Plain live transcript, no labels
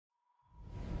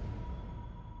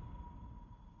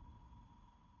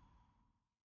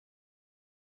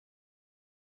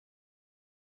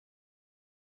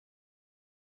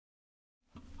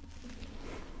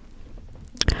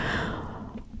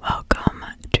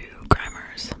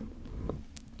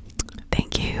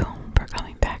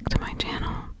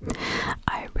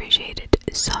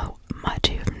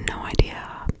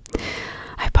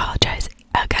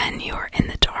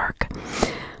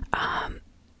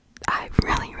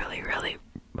really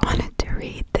wanted to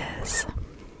read this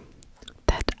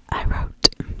that I wrote.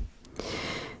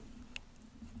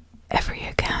 Every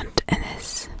account in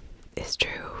this is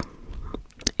true.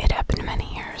 It happened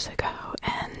many years ago,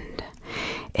 and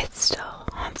it still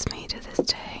haunts me to this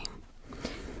day.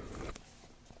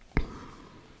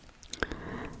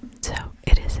 So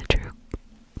it is a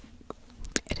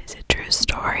true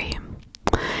story,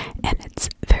 and it's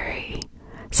very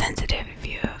sensitive if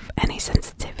you have any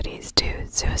sensitivities to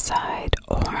suicide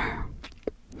or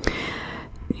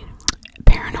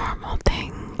paranormal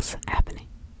things happening.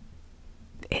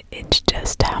 It's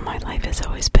just how my life has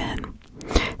always been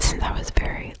since I was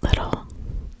very little.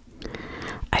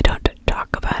 I don't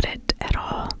talk about it at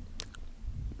all.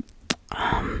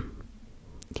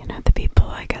 The people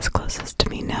I guess closest to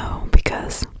me know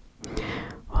because,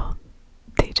 well,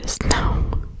 they just know.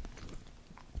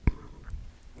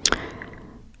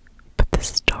 But the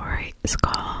story is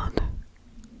called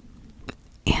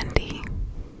Andy.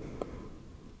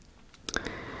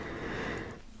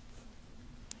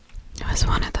 It was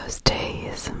one of those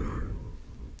days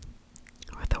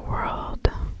where the world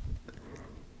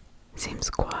seems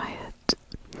quiet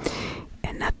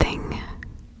and nothing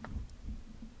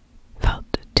felt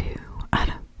too out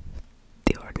of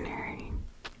the ordinary.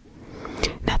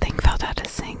 Nothing felt out of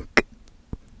sync.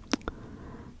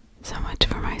 So much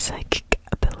for my psychic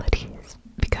abilities,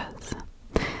 because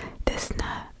this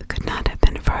could not have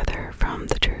been farther from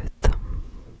the truth.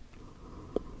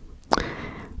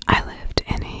 I lived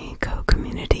in a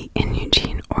co-community in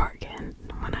Eugene, Oregon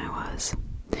when I was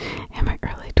in my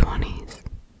early 20s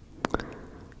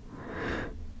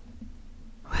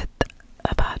with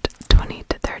about 20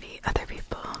 to 30 other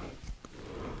people.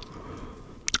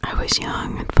 I was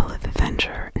young and full of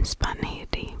adventure and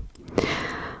spontaneity.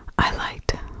 I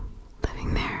liked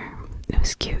living there. It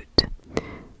was cute,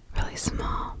 really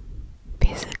small.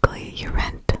 Basically, you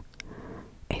rent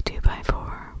a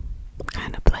 2x4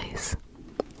 kind of place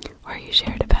where you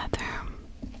shared a bathroom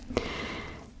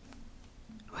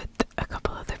with a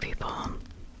couple other people.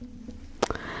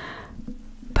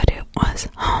 But it was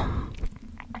home.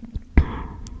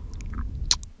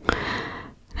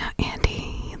 Now,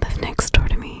 Andy lived next door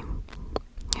to me.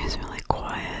 He was really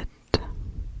quiet,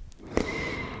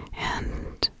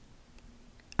 and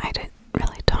I didn't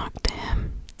really talk to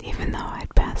him, even though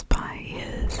I'd pass by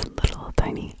his little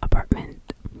tiny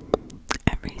apartment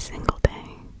every single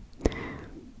day.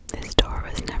 His door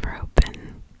was never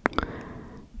open,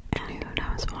 and when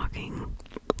I was walking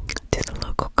to the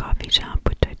local coffee shop,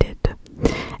 which I did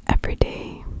every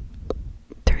day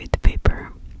to read the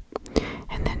paper,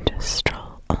 and then just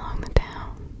stroll along the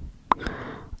town,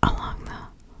 along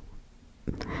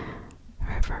the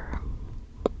river.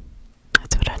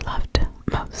 That's what I loved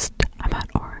most about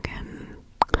Oregon.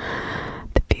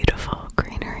 The beautiful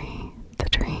greenery, the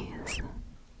trees.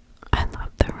 I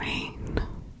loved the rain.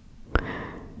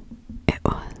 It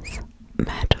was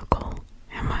magical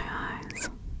in my eyes.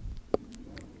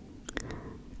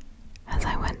 As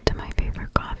I went to my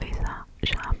favorite coffee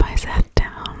shop, I sat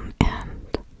down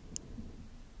and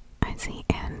I see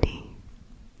Andy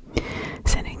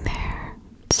sitting there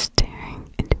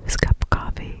staring into his cup of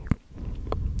coffee.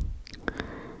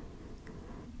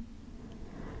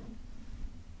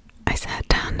 I sat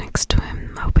down next to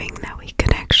him, hoping that we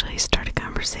could actually start a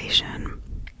conversation,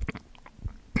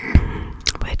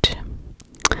 which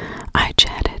I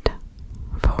chatted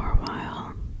for a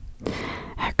while.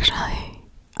 Actually,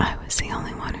 I was the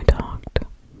only one who talked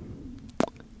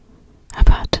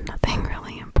about nothing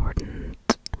really important.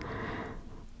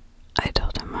 I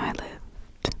told him I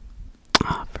lived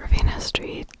off Ravenna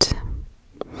Street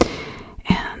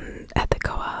and at the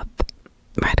co-op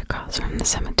right across from the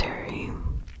cemetery.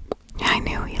 I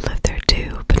knew he lived there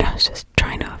too, but I was just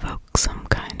trying to evoke some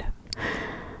kind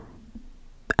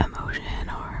of emotion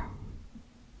or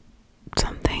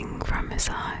something from his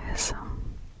eyes.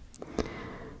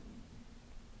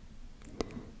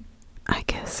 I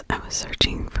guess I was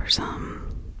searching for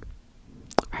some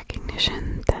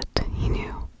recognition that he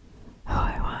knew who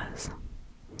I was,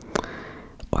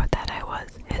 or that I was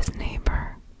his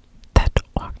neighbor that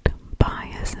walked by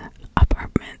his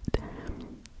apartment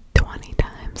 20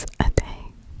 times a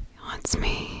day. He haunts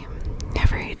me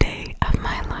every day of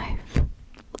my life,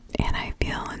 and I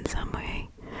feel in some way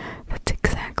that's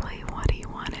exactly what he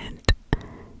wanted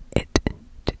it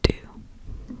to do.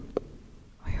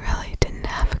 We really didn't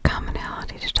have a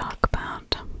commonality to talk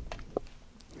about.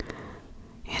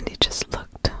 Andy just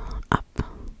looked up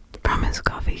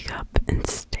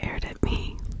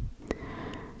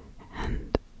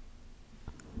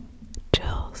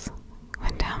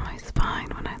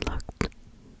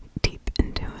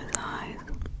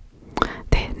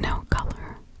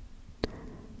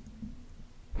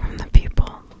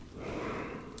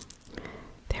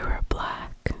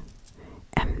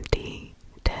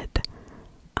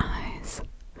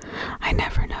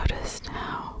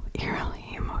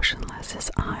as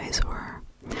his eyes were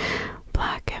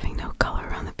black, having no color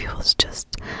around the pupils, just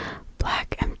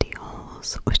black empty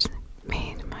holes, which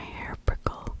made my hair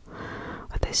prickle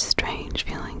with a strange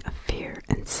feeling of fear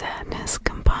and sadness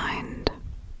combined.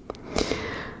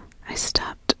 I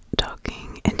stopped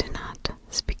talking and did not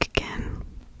speak again.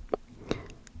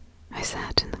 I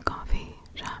sat in the coffee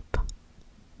shop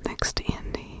next to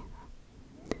Andy.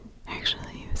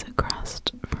 Actually, he was across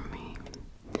from me,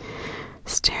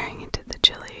 staring into the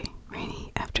chilly,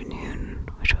 rainy afternoon,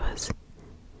 which was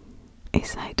a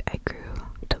sight I grew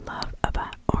to love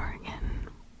about Oregon.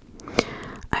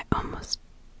 I almost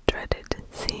dreaded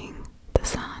seeing the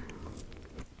sun.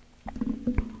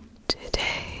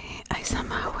 Today, I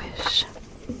somehow wish...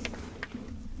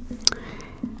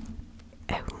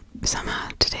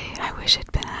 I wish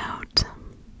it'd been out.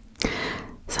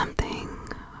 Something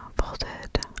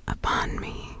folded upon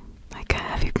me like a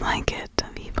heavy blanket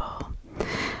of evil.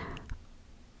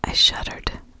 I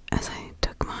shuddered as I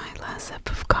took my last sip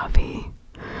of coffee,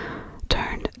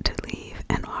 turned to leave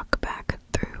and walk back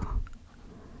through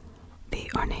the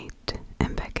ornate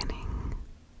and beckoning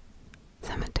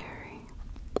cemetery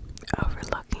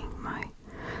overlooking my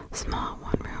small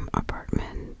one-room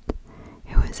apartment.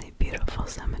 It was a beautiful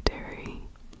cemetery.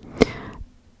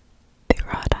 The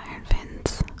wrought iron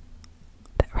fence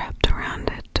that wrapped around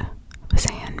it was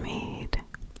handmade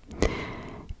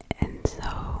and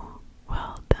so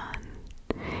well done.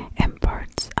 In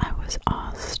parts, I was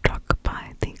awestruck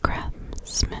by the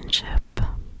craftsmanship,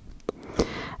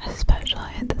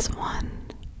 especially at this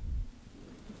one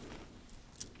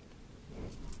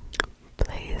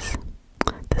place,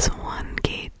 this one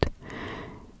gate.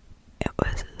 It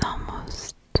was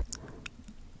almost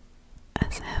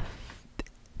as if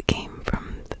it came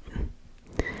from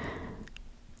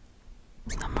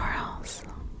somewhere else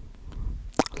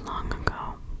long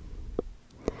ago.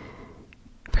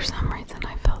 For some reason,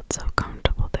 I felt so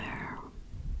comfortable there.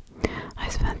 I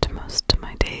spent most of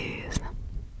my days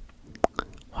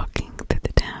walking through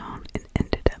the town and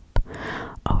ended up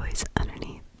always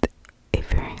underneath a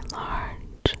very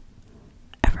large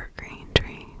evergreen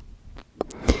tree.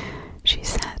 She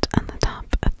sat on the top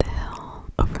of the hill,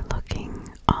 overlooking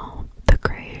all the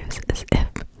graves as if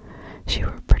she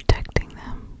were protecting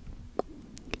them,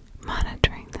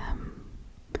 monitoring them,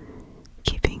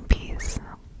 keeping peace.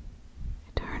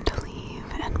 I turned to leave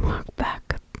and walked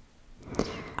back.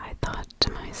 I thought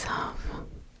to myself,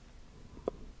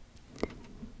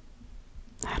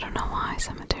 I don't know why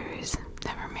cemeteries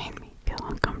never made me feel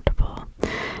uncomfortable.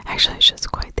 Actually, it's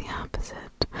just quite the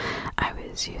opposite. I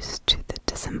was used to the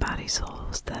disembodied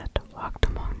souls that walked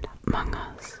among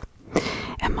us.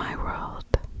 In my world,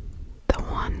 the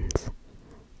ones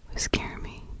who scare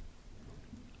me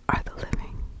are the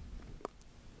living.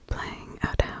 Playing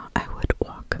out how I would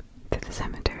walk through the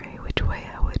cemetery, which way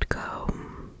I would go,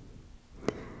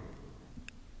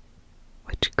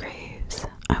 which graves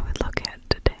I would look at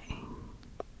today,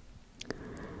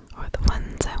 or the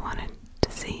ones I wanted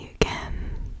to see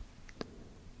again.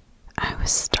 I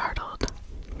was startled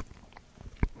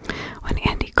when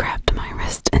Andy grabbed my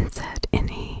wrist and said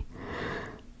in a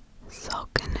sullen,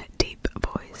 deep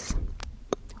voice,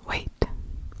 "Wait,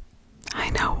 I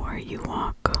know where you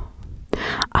walk.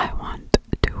 I want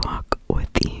to walk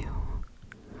with you."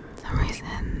 For some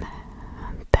reason,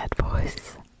 that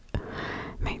voice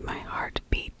made my heart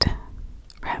beat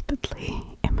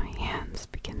rapidly and my hands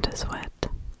begin to sweat.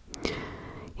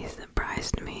 He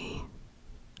surprised me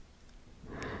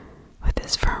with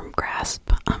his firm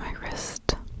grasp on my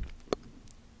wrist.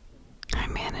 I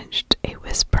managed a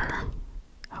whisper,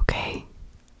 "Okay,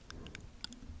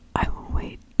 I will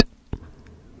wait."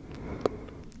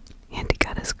 Andy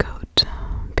got his coat,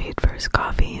 paid for his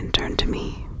coffee, and turned to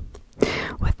me.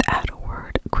 Without a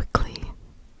word, quickly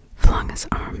flung his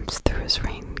arms through his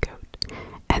raincoat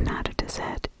and nodded his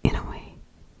head in a way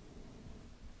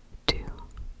to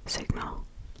signal,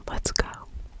 "Let's go."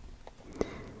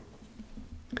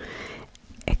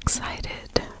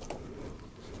 Excited,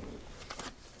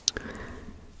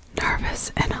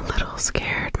 nervous, and a little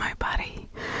scared, my body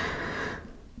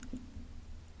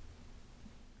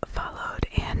followed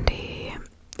Andy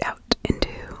out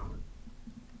into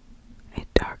a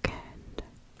darkened,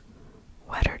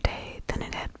 wetter day than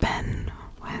it had been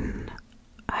when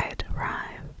I had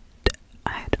arrived.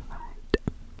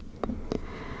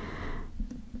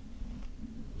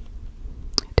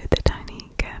 To the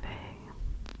tiny cafe.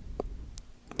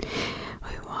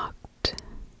 We walked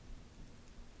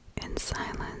in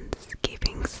silence,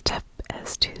 keeping step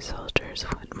as two soldiers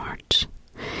would march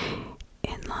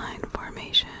in line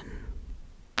formation.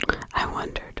 I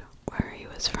wondered where he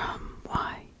was from,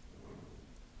 why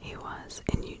he was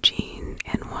in Eugene, Eugene,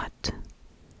 and what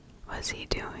was he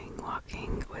doing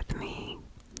walking with me?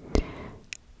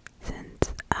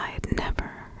 Since I had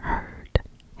never heard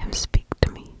him speak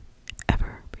to me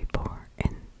ever before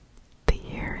in the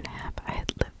year and a half I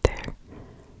had lived there,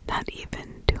 not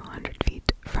even 200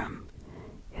 feet from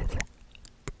his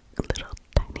little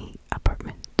tiny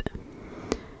apartment.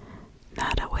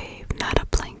 Not a wave, not a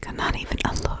blink, not even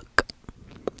a look.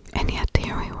 And yet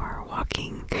here we were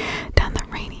walking down the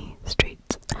rainy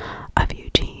streets of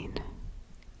Eugene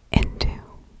into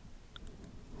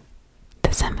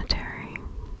the cemetery,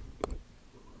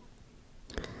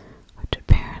 which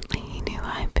apparently he knew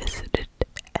I visited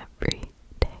every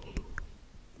day.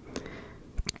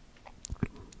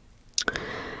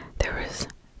 There was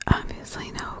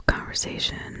obviously no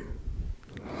conversation,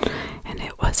 and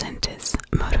it wasn't his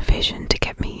motivation to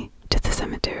get me to the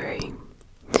cemetery.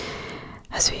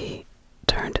 As we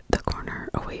turned the corner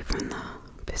away from the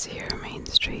busier main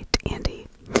street, Andy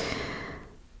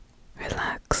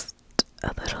relaxed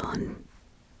a little and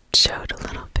showed a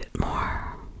little bit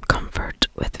more comfort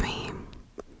with me.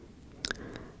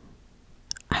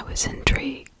 I was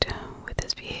intrigued with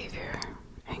his behavior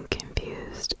and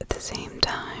confused at the same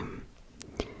time.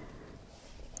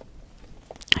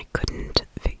 I couldn't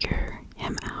figure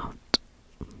him out.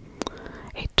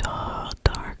 A tall,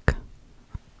 dark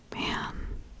man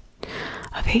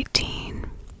of 18,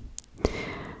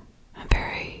 a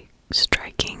very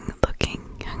striking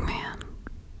looking young man,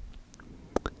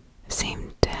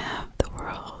 seemed to have the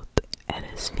world at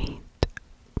his feet.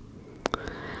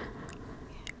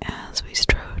 As we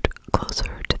strode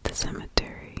closer to the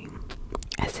cemetery,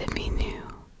 as if he knew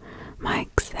my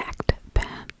exact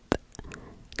path.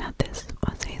 Now this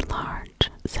was a large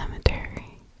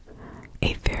cemetery,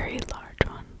 a very large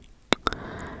one,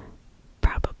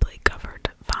 probably covered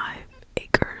 5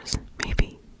 acres,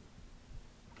 maybe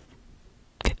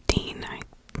 15.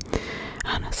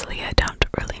 Honestly, I don't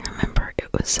really remember. It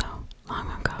was so long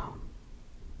ago.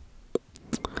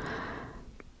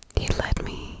 He led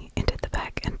me into the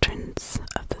back entrance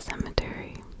of the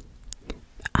cemetery.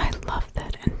 I love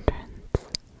that entrance.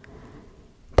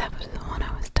 That was the one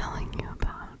I was telling you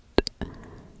about.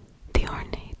 The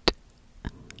ornate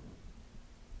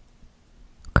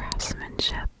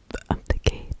craftsmanship of the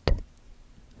gate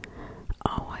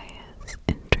always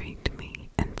intrigued me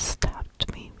and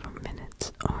stopped me for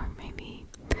minutes or maybe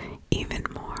even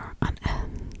more on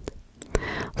end,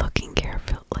 looking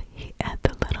carefully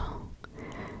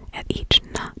at each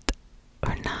knot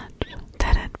or notch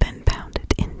that had been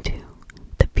pounded into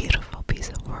the beautiful piece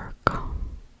of work.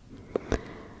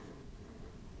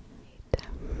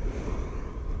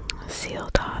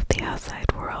 Sealed off the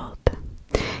outside world,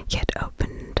 yet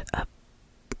opened up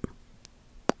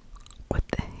with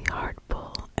a hard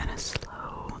pull and a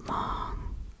slow,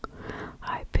 long,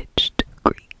 high-pitched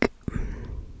creak.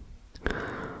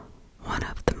 One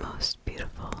of the most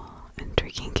beautiful,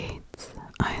 intriguing gates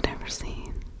I had ever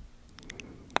seen.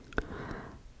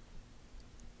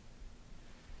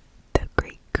 The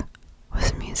creak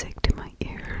was music to my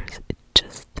ears. It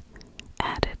just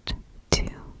added to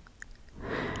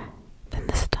the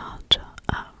nostalgia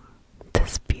of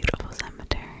this beautiful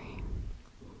cemetery.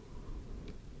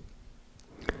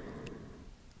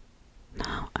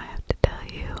 Now, I have to tell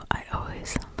you, I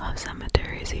always loved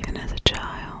cemeteries, even as a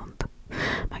child.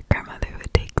 My grandmother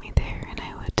would take me there, and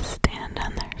I would stand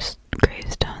on their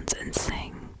gravestones and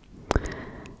sing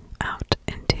out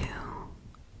into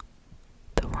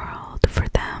the world for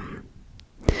them.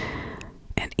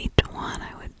 And each one,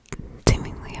 I would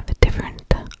seemingly have a different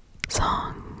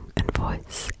song and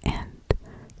voice and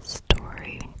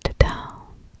story to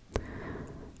tell,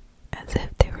 as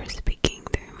if they were speaking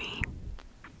through me.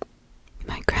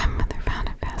 My grandmother found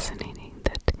it fascinating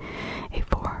that a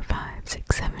 4, 5,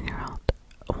 6, 7-year-old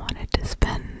wanted to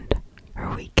spend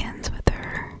her weekends with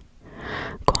her,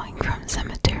 going from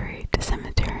cemetery to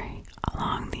cemetery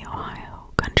along the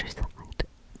Ohio countryside.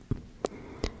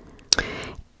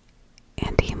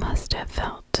 And he must have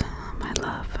felt my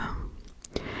love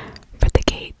for the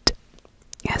gate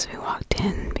as we walked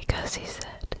in, because he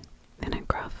said in a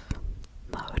gruff,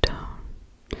 low tone,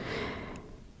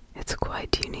 "It's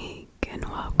quite unique and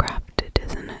well crafted,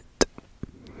 isn't it?"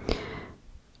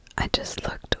 I just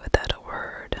looked without a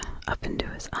word up into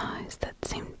his eyes that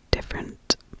seemed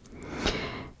different.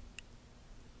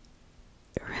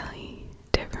 Really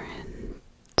different.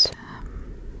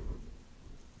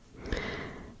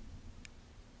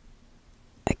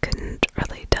 I couldn't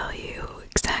really tell you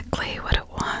exactly what it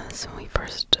was when we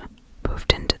first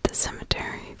moved into the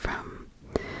cemetery from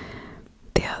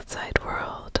the outside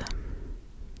world.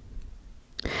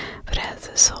 But as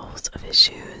the soles of his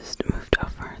shoes moved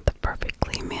over the perfect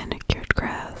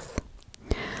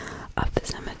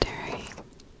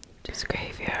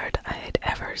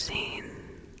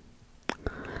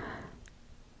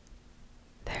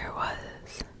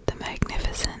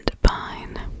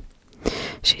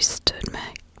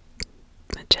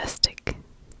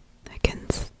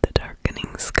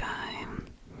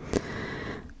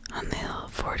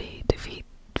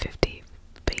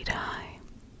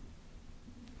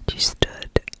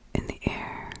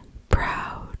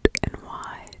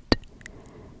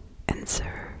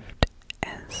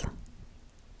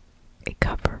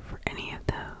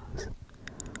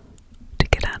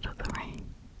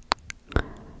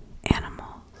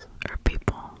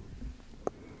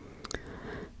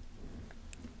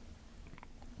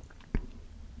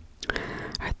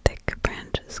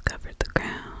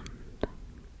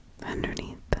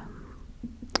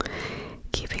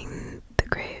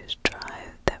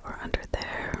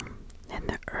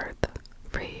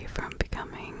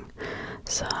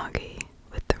soggy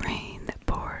with the rain that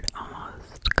poured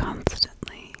almost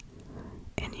constantly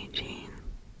in Eugene.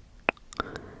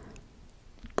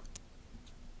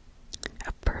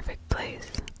 A perfect place.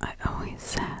 I always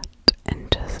sat and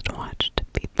just watched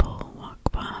people walk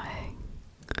by,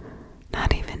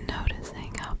 not even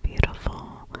noticing how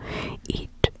beautiful each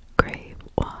grave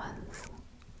was,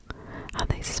 how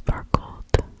they sparkled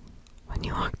when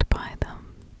you walked by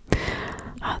them,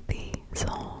 how the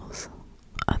souls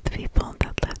of the people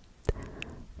that lived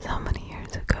so many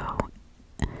years ago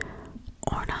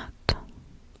or not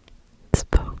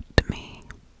spoke to me,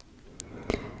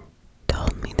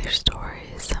 told me their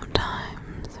stories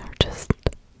sometimes, or just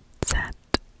sat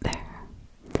there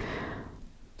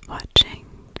watching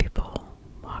people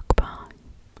walk by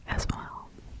as well.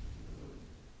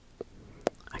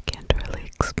 I can't really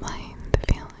explain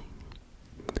the feeling,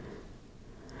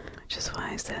 which is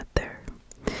why I sat there.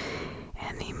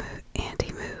 And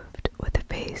he moved with a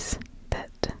face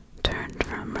that turned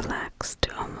from relaxed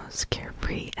to almost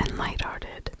carefree and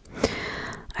lighthearted.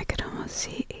 I could almost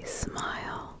see a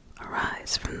smile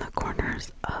arise from the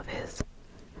corners of his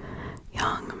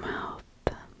young mouth.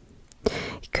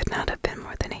 He could not have been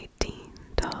more than 18,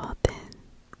 tall, thin,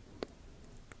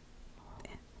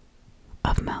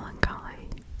 of melancholy.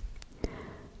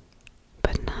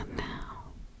 But not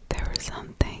now. There was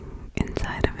something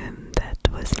inside of him that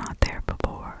was not there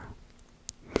before.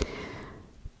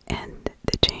 And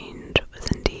the change was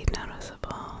indeed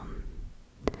noticeable.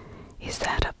 He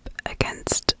sat up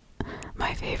against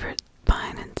my favorite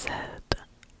pine and said,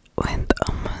 with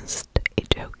almost a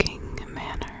joking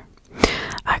manner,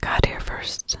 "I got here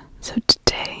first, so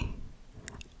today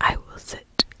I will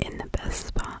sit in the best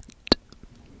spot."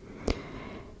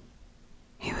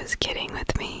 He was kidding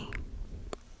with me.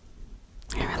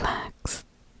 He relaxed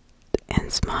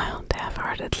and smiled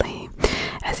half-heartedly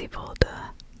as he pulled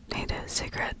a native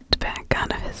cigarette back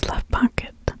out of his left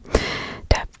pocket,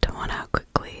 tapped one out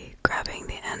quickly, grabbing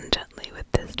the end gently with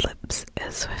his lips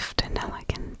as swift and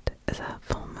elegant as a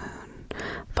full moon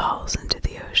falls into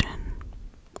the ocean.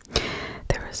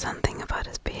 There was something about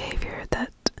his behavior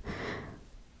that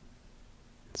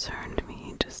concerned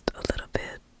me just a little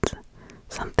bit.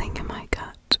 Something in my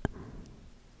gut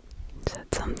said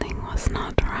something was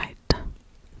not right.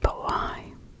 But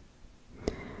why?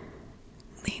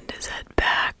 Leaned his head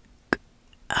back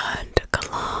and took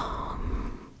a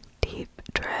long, deep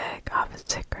drag off his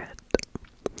cigarette,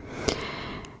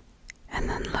 and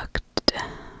then looked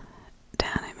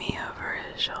down at me over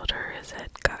his shoulder, his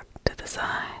head cocked to the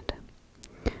side,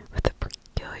 with a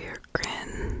peculiar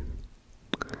grin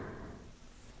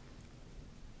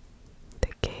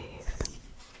that gave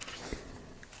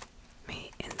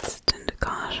me instant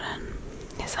caution.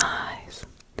 His eyes,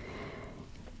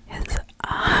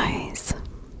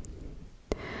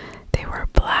 they were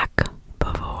black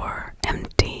before,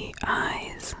 empty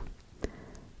eyes,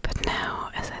 but now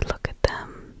as I look at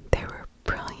them, they were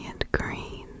brilliant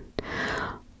green,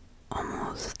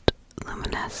 almost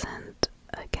luminescent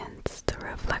against the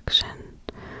reflection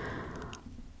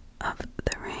of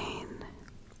the rain,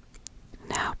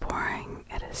 now pouring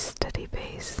at a steady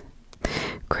pace,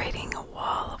 creating a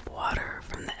wall of water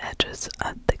from the edges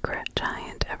of the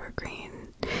giant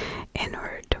evergreen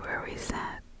inward to where we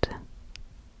sat,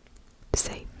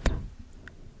 safe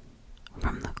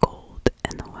from the cold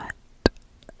and the wet.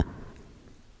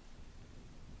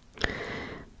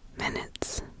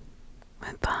 Minutes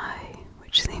went by,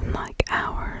 which seemed like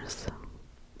hours.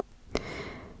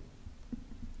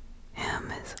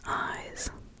 His eyes,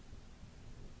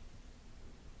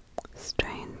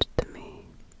 strange to me,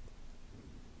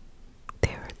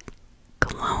 they were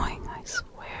glowing, I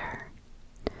swear.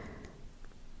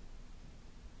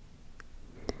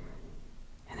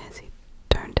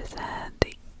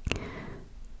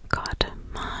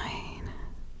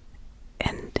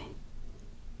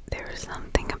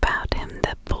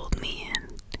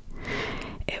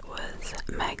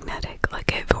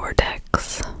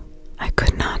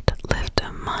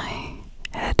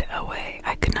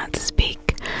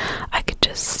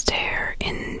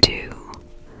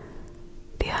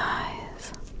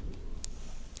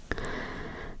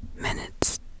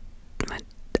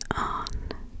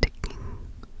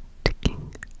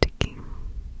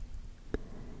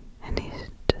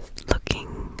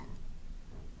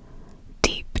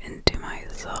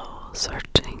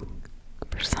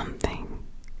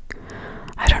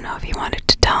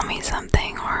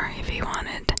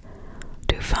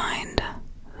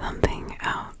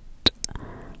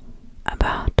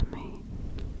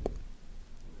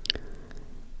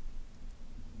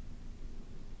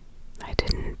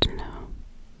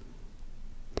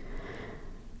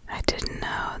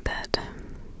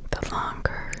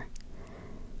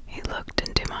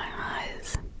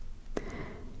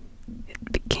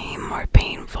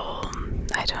 painful.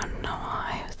 I don't know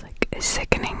why. It was like a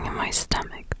sickening in my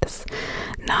stomach. This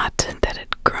knot that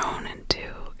had grown into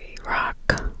a rock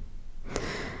that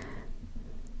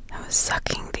was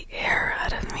sucking the air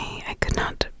out of me. I could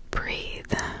not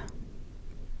breathe. I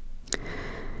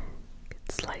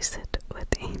could slice it with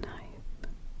a knife.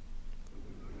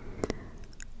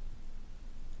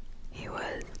 He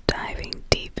was diving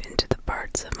deep into the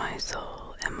parts of my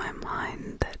soul and my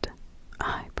mind that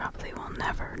I probably will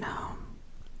never know.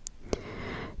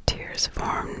 Tears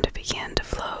formed, began to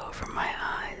flow from my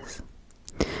eyes,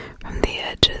 from the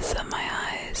edges of my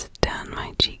eyes, down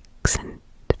my cheeks, and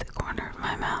to the corner of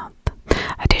my mouth.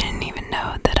 I didn't even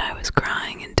know that I was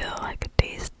crying until I could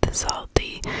taste the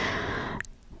saltiness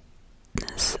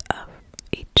of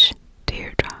each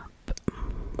teardrop.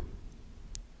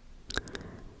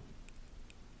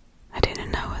 I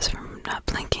didn't know it was from not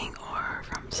blinking or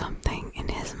from something in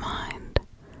his mind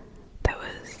that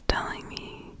was telling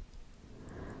me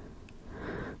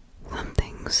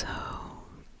something so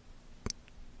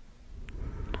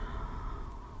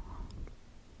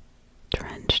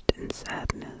drenched in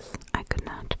sadness. I could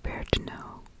not bear to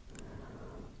know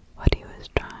what he was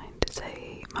trying to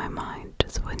say. My mind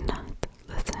just would not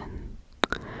listen.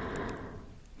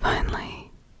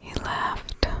 Finally, he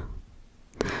laughed,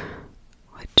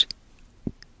 which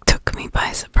took me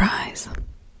by surprise.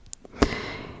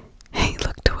 He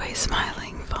looked away,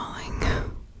 smiling, falling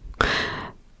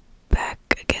back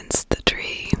against the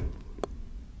tree,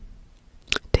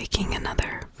 taking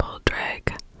another full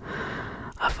drag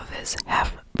off of his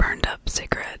half-burned-up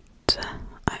cigarette.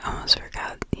 I almost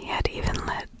forgot he had even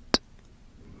lit.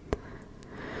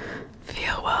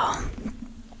 Feel well.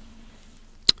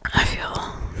 I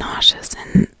feel nauseous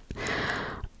and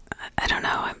I don't know,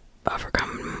 I'm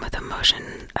overcome with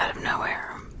emotion out of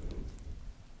nowhere.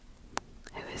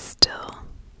 It was still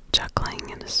chuckling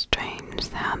in a strange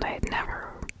sound I had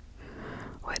never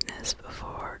witnessed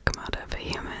before come out of a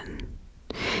human,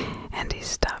 and he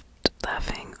stopped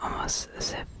laughing almost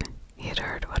as if he had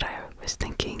heard what I was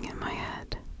thinking in my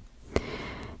head,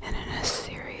 and in a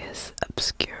serious,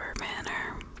 obscure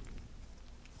manner.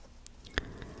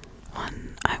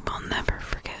 One I will never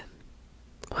forget.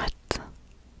 What?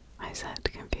 I said,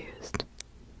 confused.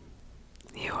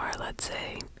 You are, let's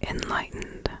say,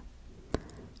 enlightened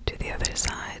to the other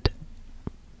side.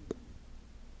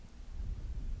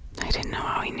 I didn't know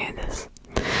how he knew this.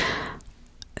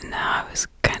 Now I was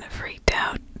kind of freaked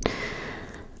out.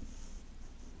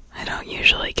 I don't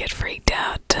usually get freaked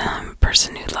out. I'm a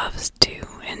person who loves to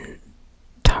and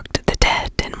talk to the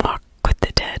dead and walk with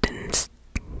the dead and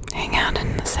hang out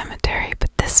in the cemetery,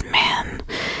 but this man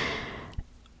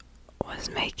was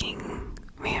making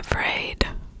me afraid,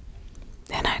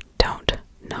 and I don't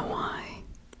know why.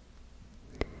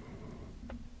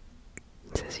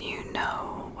 He says, you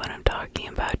know what I'm talking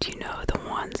about. You know the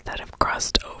ones that have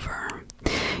crossed over.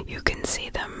 You can see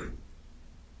them.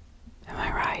 Am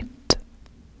I right?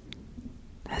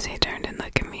 As he turned and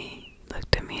looked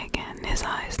at me again, his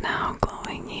eyes now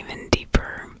glowing even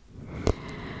deeper,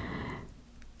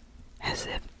 as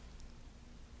if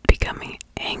becoming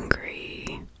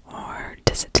angry or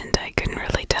dissident, I couldn't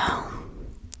really tell.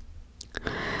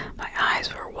 My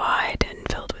eyes were wide and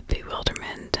filled with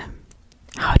bewilderment.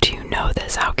 How do you know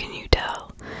this? How can you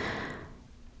tell?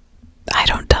 I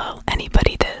don't tell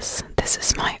anybody this. This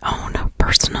is my own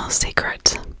personal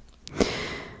secret.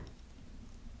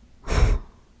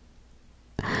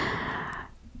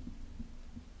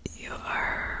 You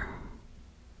are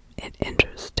an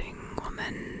interesting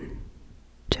woman,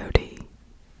 Jody.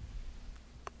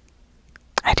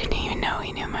 I didn't even know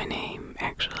he knew my name,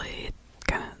 actually. It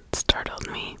kind of startled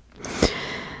me.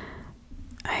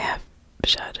 I have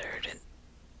shuddered,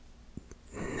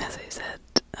 and as I said,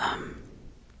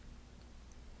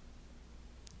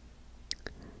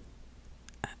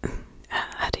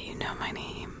 how do you know my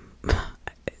name?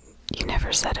 You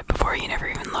never said it before, you never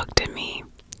even looked at me.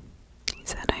 He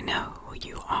said, I know who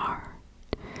you are.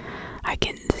 I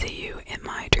can see you in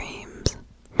my dreams.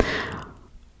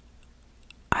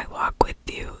 I walk with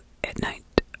you at night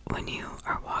when you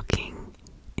are walking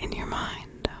in your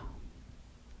mind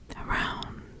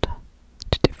around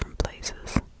to different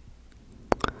places.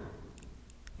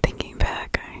 Thinking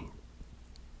back,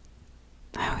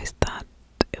 I always thought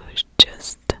it was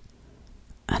just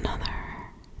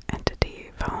another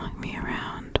entity following me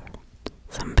around, or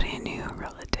somebody I knew, a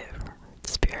relative, or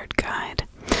spirit guide.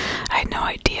 I had no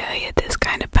idea he had this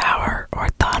kind of power or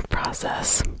thought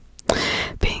process.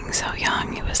 Being so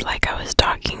young, it was like I was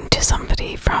talking to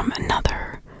somebody from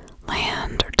another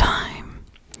land or time.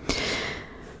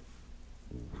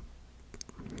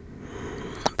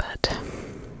 But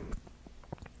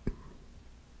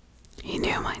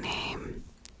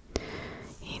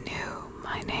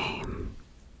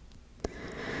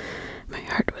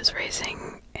was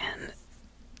racing, and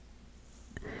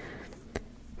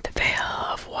the veil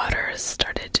of waters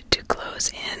started to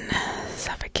close in,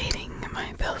 suffocating my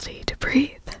ability to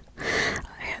breathe.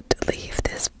 I had to leave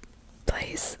this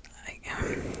place.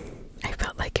 I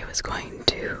felt like it was going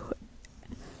to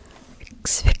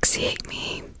asphyxiate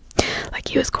me, like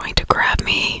he was going to grab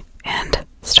me and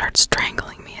start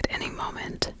strangling me at any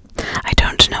moment. I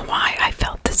don't know why I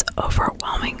felt this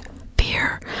overwhelming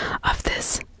fear of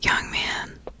this young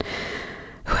man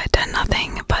who had done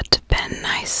nothing but been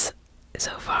nice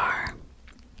so far.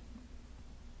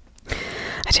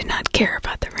 I did not care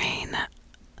about the rain.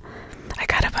 I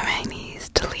got up on my knees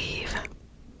to leave.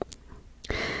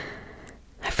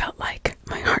 I felt like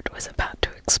my heart was about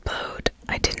to explode.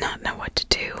 I did not know what to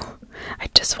do. I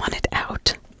just wanted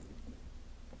out.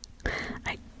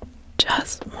 I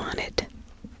just wanted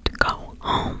to go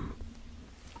home.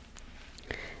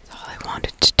 That's all I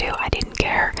wanted to do. I didn't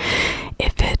care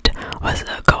if it was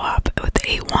a co-op with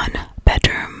a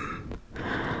 1-bedroom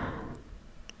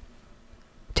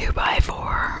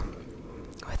 2x4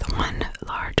 with one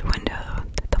large window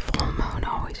that the full moon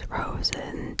always rose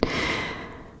in,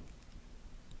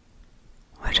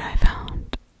 which I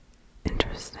found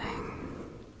interesting.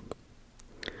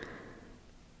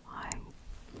 Why?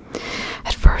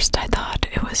 At first I thought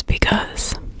it was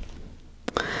because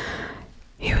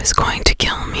he was going to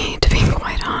kill me, to be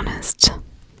quite honest.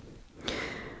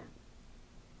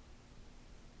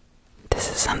 This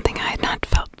is something I had not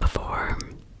felt before,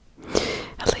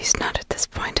 at least not at this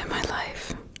point in my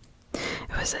life.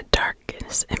 It was a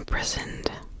darkness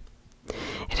imprisoned.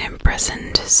 It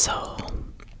imprisoned his soul.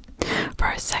 For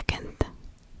a second,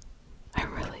 I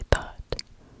really thought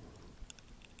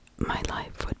my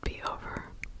life would be over.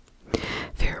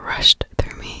 Fear rushed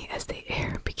through me as the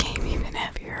air became even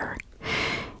heavier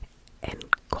and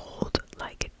cold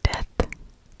like death.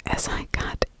 As I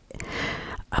got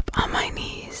up on my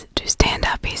knees to stand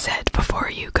up, he said, "Before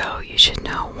you go, you should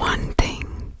know one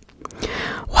thing."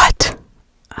 What?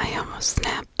 I almost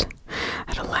snapped.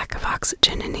 I had a lack of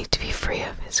oxygen and need to be free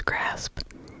of his grasp.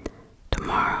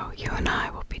 Tomorrow, you and I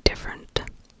will be different.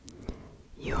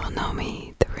 You will know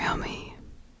me, the real me,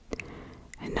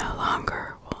 and no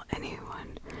longer will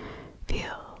anyone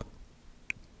feel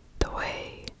the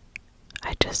way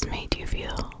I just made you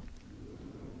feel.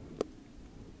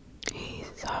 He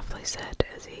softly said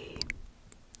as he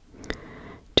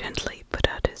gently put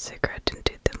out his cigarette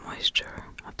into the moisture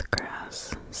of the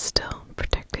grass, still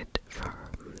protected from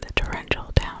the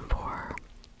torrential downpour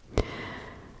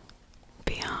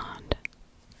beyond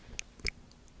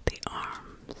the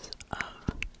arms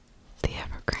of the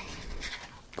evergreen.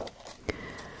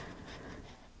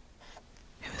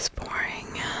 It was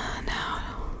pouring now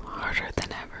harder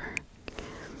than ever,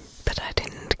 but I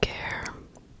didn't care.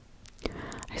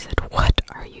 I said, "What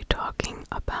are you talking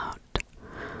about?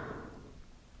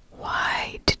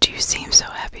 Why did you seem so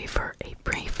happy for a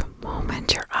brief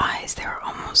moment? Your eyes, they were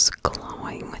almost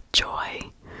glowing with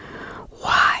joy.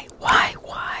 Why?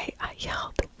 I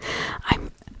yelled.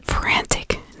 I'm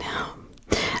frantic now.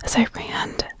 As I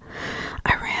ran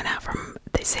out from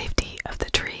the safety of the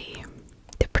tree,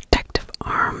 the protective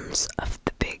arms of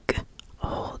the big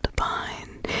old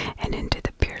pine, and into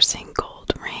the piercing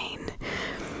cold rain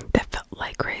that felt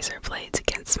like razor blades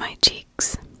against my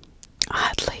cheeks,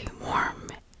 oddly warm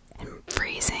and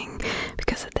freezing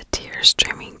because of the tears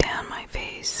streaming down my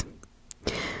face.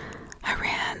 I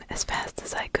ran as fast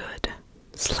as I could,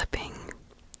 slipping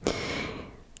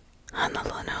on the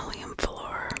linoleum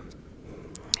floor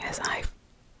as I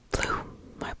flew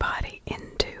my body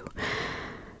into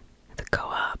the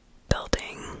co-op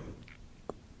building.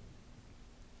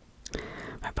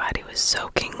 My body was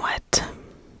soaking wet.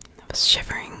 I was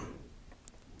shivering,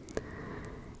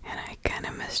 and I kind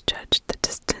of misjudged the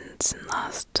distance and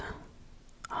lost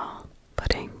all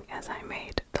footing as I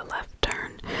made the left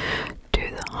turn to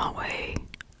the hallway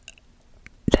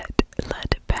that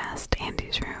led past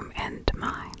Andy's room and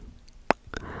mine.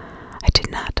 I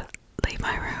did not leave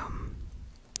my room.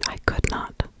 I could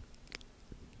not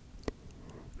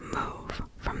move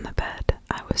from the bed.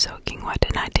 I was soaking wet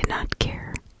and I did not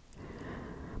care.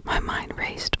 My mind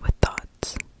raced with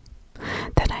thoughts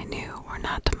that I knew were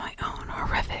not my own.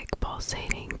 Horrific,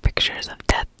 pulsating pictures of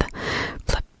death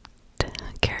flipped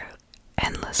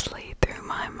endlessly through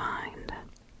my mind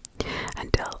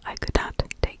until I could not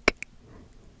take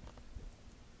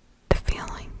the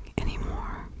feeling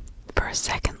anymore for a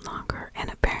second longer, and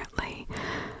apparently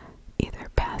either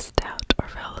passed out or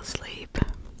fell asleep.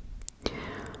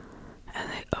 As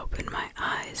I opened my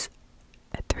eyes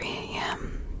at 3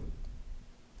 a.m.,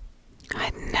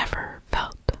 I'd never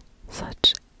felt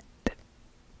such pain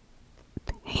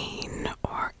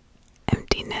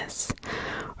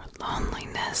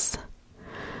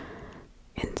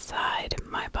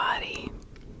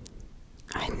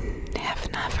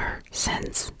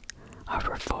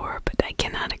I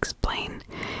cannot explain.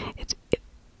 It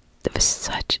was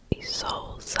such a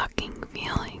soul-sucking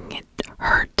feeling. It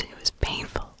hurt. It was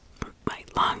painful from my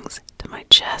lungs to my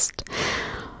chest.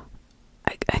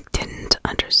 I didn't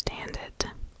understand it.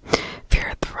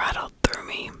 Fear throttled through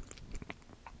me.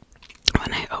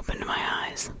 When I opened my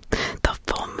eyes, the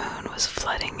full moon was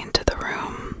flooding into the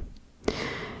room.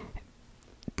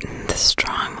 The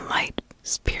strong light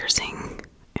was piercing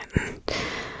and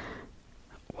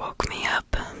woke me up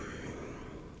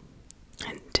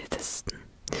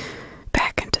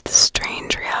back into the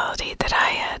strange reality that I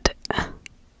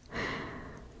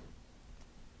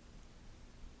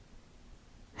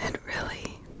had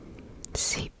really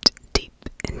seeped deep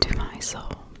into my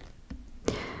soul.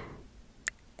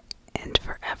 And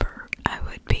forever I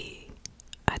would be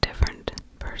a different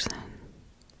person.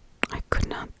 I could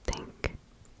not think.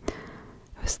 It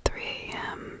was 3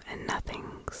 a.m. and nothing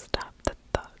stopped the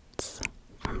thoughts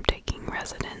from taking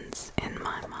residence in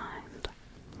my mind.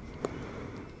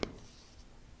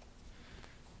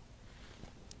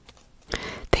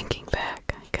 Thinking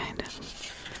back, I kind of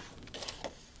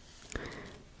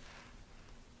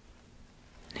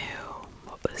knew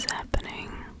what was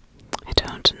happening. I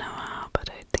don't know how, but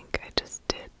I think I just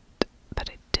did. But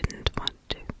I didn't want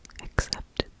to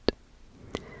accept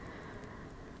it.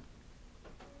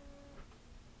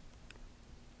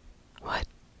 What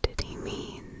did he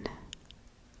mean?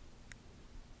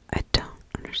 I don't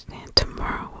understand.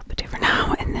 Tomorrow will be different.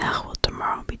 How and how will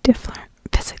tomorrow be different?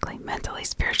 Physically, mentally,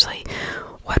 spiritually.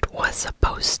 What was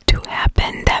supposed to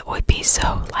happen that would be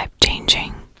so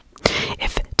life-changing?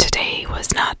 If today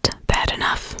was not bad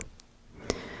enough,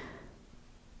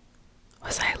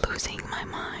 was I losing my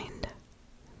mind?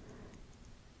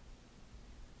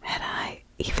 Had I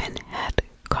even had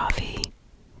coffee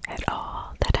at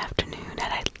all that afternoon?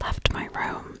 Had I left my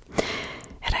room?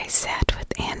 Had I sat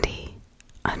with Andy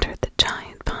under the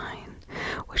giant pine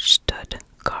which stood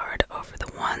guard over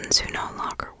the ones who no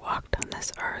longer walked on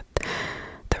this earth?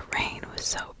 The rain was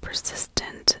so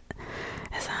persistent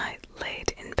as I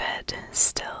laid in bed,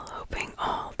 still hoping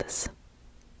all this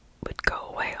would go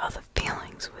away, all the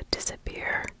feelings would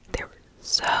disappear. They were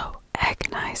so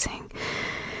agonizing.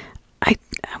 I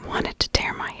wanted to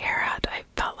tear my hair out. I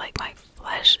felt like my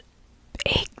flesh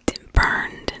ached and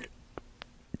burned,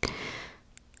 and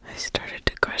I started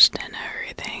to question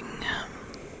everything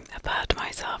about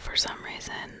myself for some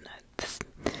reason.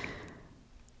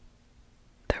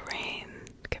 The rain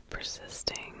kept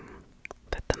persisting,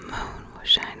 but the moon was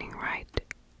shining right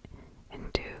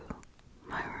into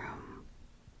my room.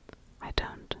 I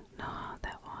don't know how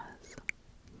that was.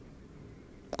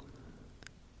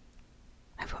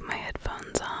 I put my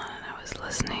headphones on and I was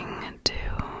listening to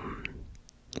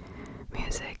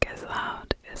music as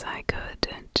loud as I could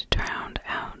to drown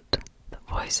out the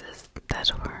voices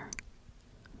that were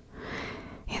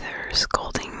either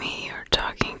scolding me or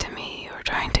talking to me or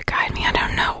trying to guide me. I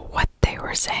don't know what they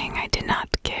were saying. I did not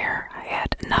care. I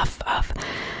had enough of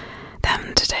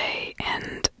them today,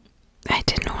 and I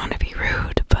didn't want to be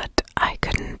rude, but I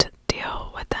couldn't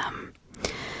deal with them.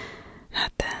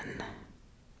 Not then.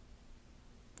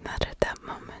 Not at that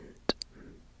moment.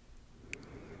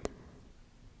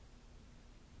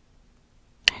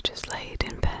 I just laid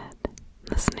in bed,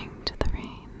 listening to the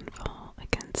rain fall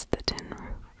against the tin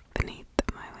roof beneath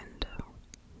my window.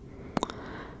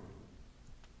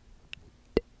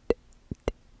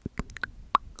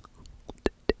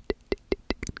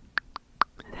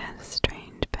 It had a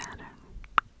strange pattern.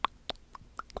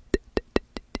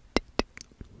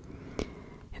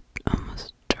 It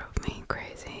almost drove me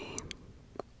crazy.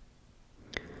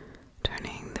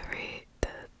 Turning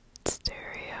the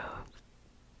stereo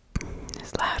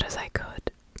as loud as I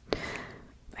could.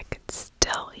 I could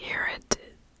still hear it.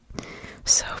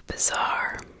 So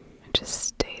bizarre. I just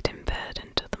stayed in bed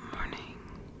until the morning.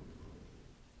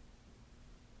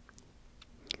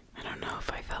 I don't know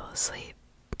if I fell asleep.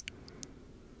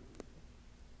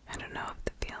 I don't know if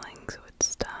the feelings would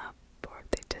stop or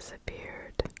if they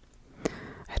disappeared.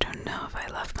 I don't know if I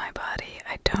left my body.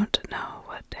 I don't know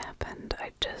what happened.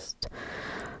 I just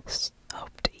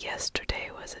hoped yesterday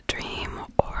was a dream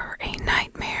or a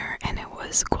nightmare and it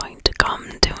was going to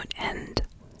come to an end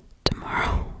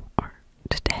tomorrow or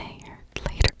today or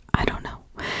later. I don't know.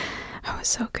 I was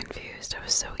so confused. I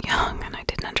was so young and I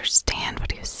didn't understand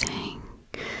what he was saying.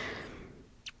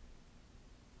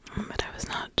 But I was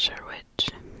not sure which.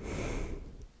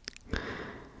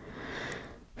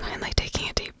 Finally taking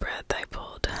a deep breath, I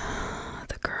pulled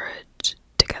the courage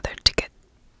together to get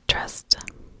dressed,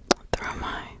 throw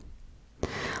my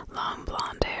long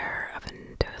blonde hair up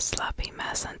into a sloppy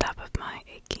mess on top of my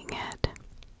aching head.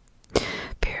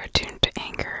 Fear turned to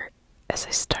anger as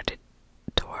I started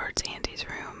towards Andy's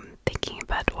room, thinking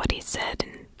about what he said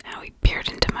and how he peered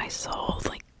into my soul,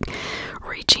 like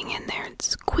reaching in there and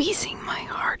squeezing my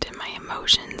heart and my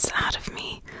emotions out of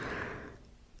me.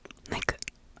 Like,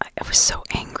 I was so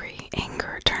angry.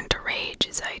 Anger turned to rage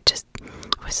as I just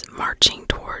was marching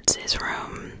towards his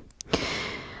room.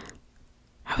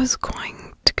 I was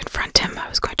going to confront him. I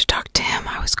was going to talk to him.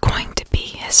 I was going to be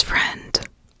his friend.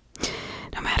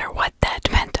 No matter what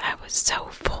that meant, I was so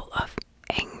full of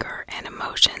anger and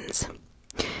emotions.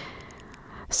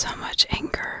 So much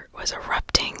anger was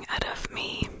erupting out of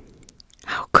me.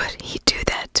 How could he do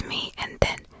that to me and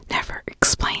then never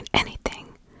explain anything?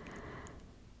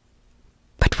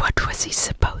 But what was he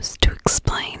supposed to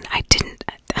explain? I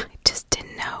just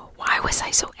didn't know. Why was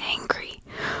I so angry?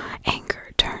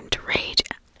 Anger turned to rage.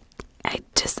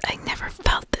 I never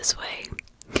felt this way.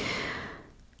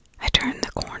 I turned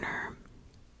the corner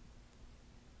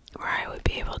where I would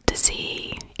be able to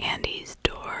see Andy's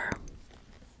door.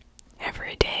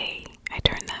 Every day I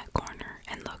turned that corner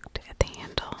and looked at the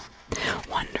handle,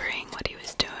 wondering what he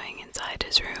was doing inside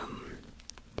his room.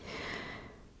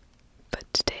 But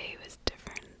today was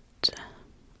different.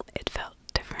 It felt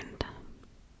different.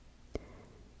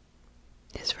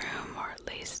 His room, or at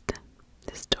least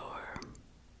his door.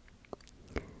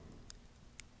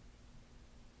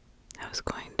 I was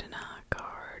going to knock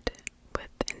hard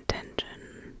with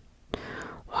intention,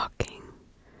 walking,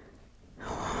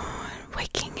 and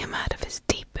waking him out of his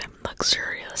deep and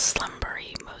luxurious slumber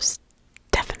he most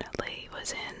definitely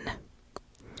was in.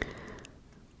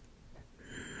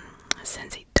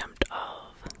 Since he dumped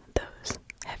all of those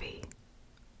heavy,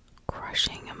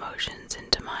 crushing emotions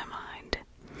into my mind,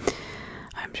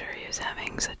 I'm sure he was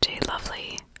having such a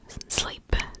lovely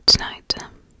sleep tonight.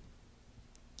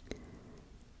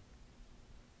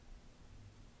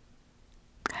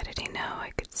 How did he know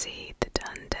I could see the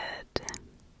undead?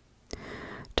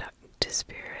 Talk to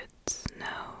spirits,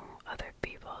 know other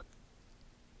people,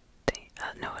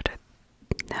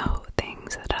 know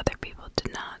things that other people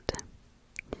did not.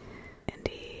 And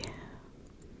he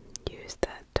used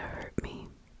that to hurt me.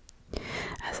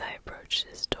 As I approached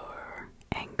his door,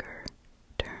 anger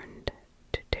turned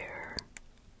to terror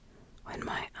when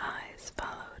my eyes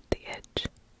followed the edge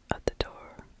of the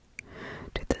door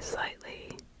to the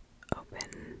slightly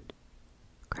open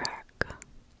crack.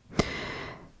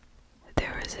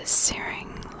 There was a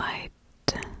searing light,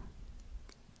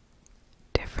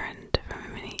 different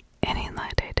from any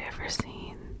light I'd ever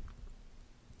seen.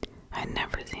 I'd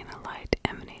never seen a light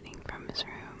emanating from his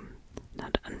room,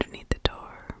 not underneath the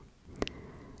door.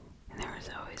 And there was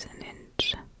always an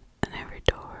inch in every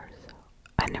door, so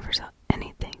I never saw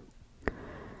anything.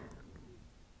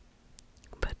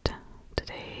 But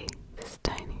today, this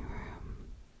tiny room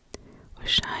was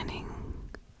shining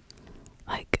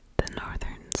like the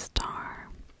northern star.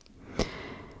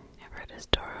 Never had his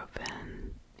door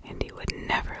open, and he would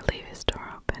never leave his door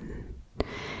open.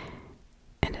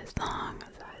 And as long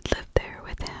as I'd lived there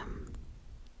with him,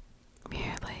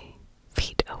 merely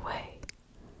feet away,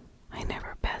 I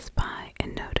never passed by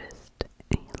and noticed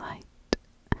any light.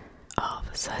 All of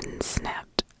a sudden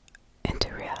snapped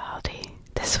into reality.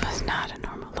 This was not a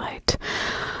normal light.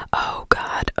 Oh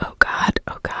God, oh God,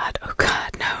 oh God, oh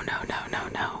God, no, no, no, no,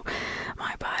 no.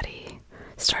 My body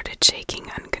started shaking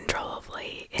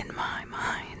uncontrollably in my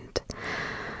mind.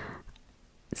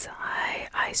 So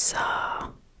I saw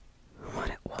what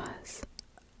it was.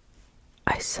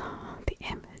 I saw the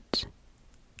image.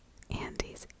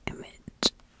 Andy's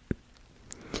image.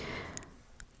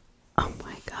 Oh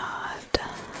my God.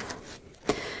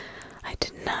 I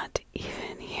did not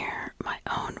even hear my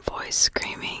own voice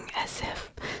screaming as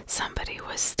if somebody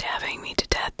was stabbing me to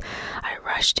death. I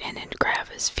rushed in and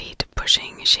grabbed his feet,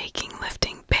 pushing, shaking,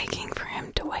 lifting, begging for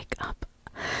him to wake up.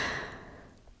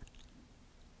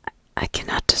 I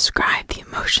cannot describe the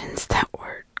emotions that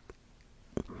were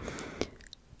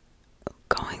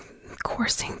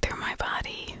coursing through my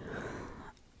body.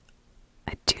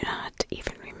 I do not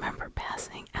even remember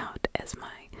passing out as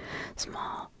my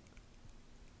small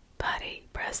body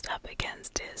pressed up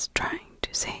against his, trying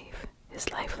to save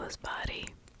his lifeless body,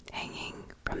 hanging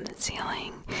from the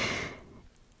ceiling.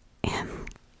 And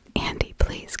Andy,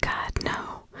 please, God,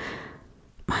 no.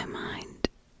 My mind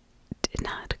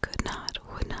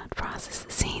would not process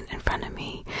the scene in front of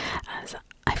me, as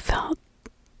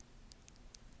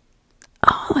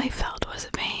all I felt was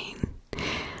a pain,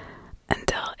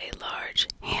 until a large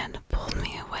hand pulled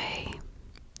me away.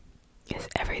 As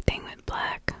everything went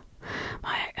black,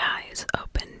 my eyes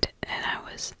opened, and I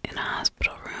was in a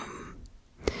hospital room,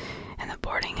 and the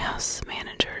boarding house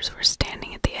managers were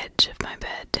standing at the edge of my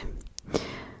bed.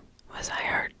 Was I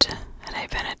hurt?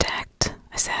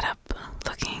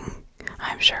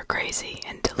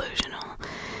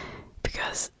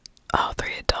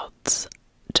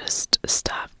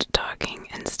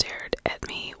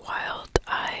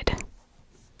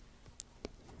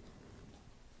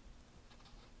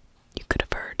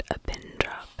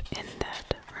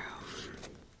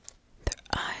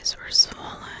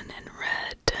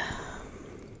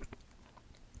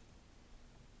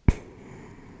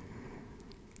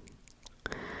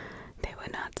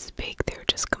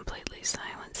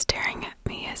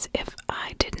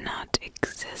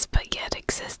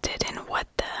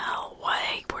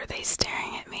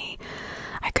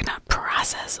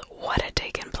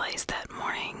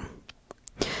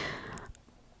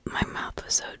 My mouth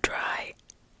was so dry,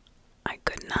 I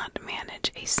could not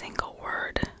manage a single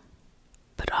word,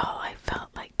 but all I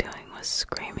felt like doing was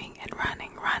screaming and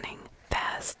running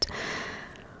fast,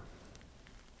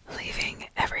 leaving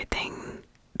everything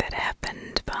that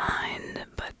happened behind,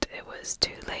 but it was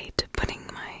too late. Putting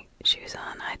my shoes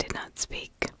on, I did not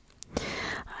speak.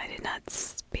 I did not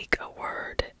speak a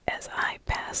word as I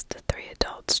passed the three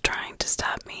adults trying to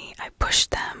stop me. I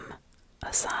pushed them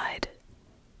aside,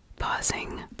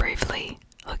 pausing briefly,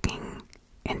 looking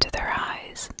into their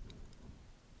eyes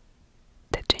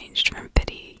that changed from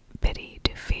pity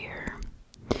to fear.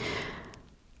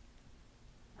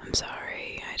 I'm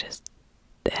sorry,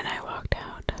 and I walked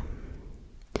out.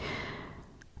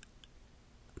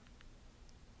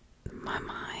 My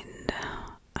mind,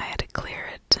 I had to clear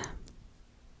it.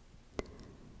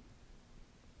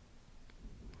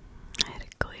 I had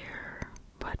to clear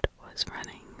what was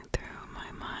running through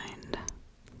my mind.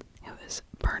 It was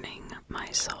burning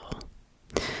my soul.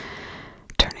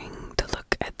 Turning to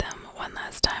look at them one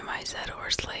last time, I said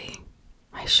hoarsely,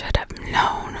 "I should have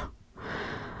known."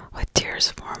 With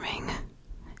tears forming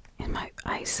in my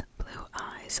ice blue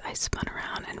eyes, I spun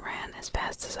around and ran as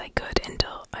fast as I could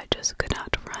until I just could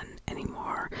not run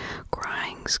anymore,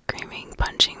 crying, screaming,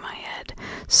 punching my head,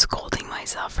 scolding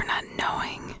myself for not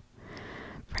knowing,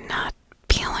 for not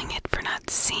feeling it, for not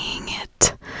seeing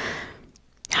it.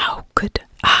 How could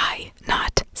I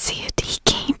not see it? He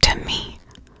came to me.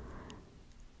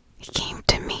 He came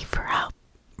to me for help.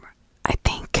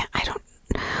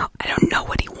 I don't know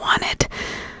what he wanted,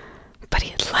 but he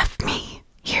had left me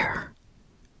here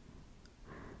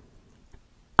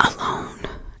alone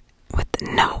with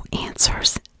no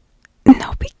answers,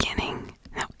 no beginning,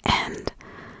 no end,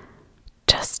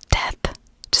 just death,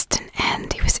 just an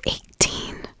end. He was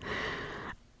 18.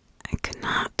 I could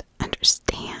not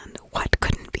understand what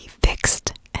couldn't be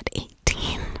fixed at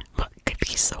 18. What could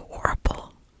be so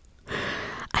horrible?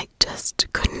 I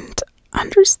just couldn't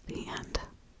understand.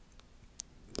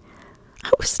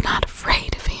 I was not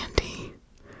afraid of Andy.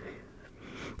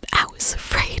 I was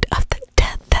afraid of the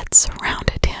death that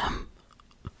surrounded him.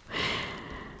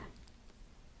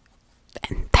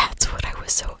 And that's what I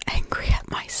was so angry at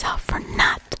myself for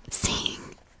not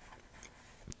seeing.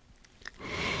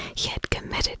 He had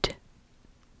committed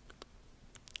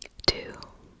to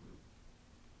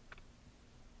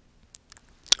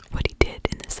what he did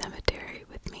in the cemetery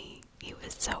with me. He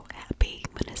was so happy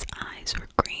when his eyes were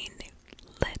green. They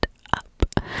lit up,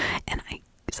 and I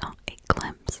saw a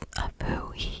glimpse of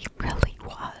who he really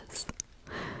was.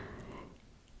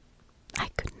 I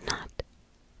could not.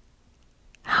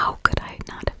 How could I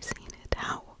not have seen it?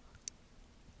 How?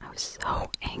 I was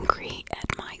so angry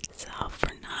at myself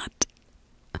for not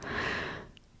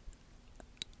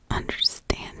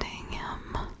understanding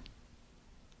him.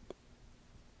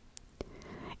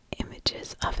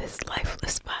 Images of his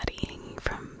lifeless body hanging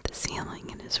from the ceiling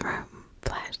in his room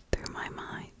flashed through my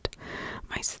mind.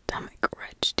 My stomach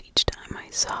retched each time I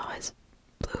saw his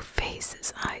blue face,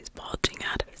 his eyes bulging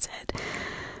out of his head,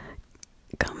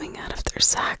 coming out of their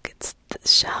sockets, the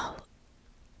shell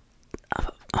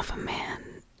of a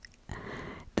man,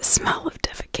 the smell of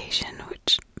defecation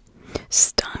which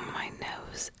stung my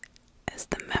nose as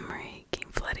the memory came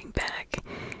flooding back.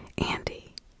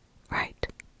 Andy, right.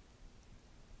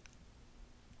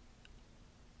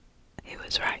 He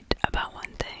was right about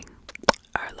one thing.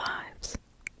 Our lives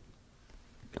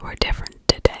were different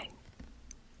today.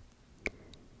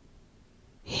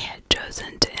 He had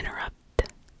chosen to interrupt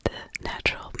the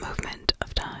natural movement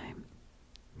of time.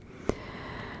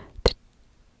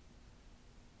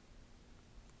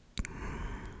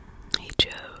 He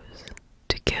chose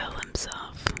to kill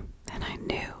himself, and I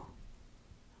knew.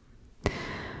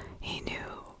 He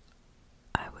knew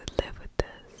I would live with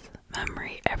this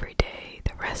memory every day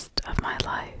the rest of my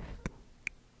life.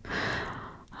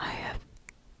 I have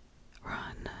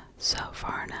run so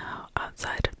far now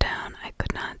outside of town I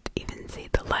could not even see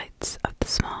the lights of the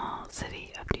small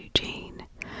city of Eugene.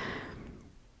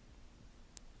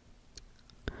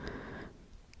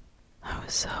 I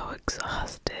was so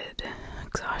exhausted,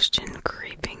 exhaustion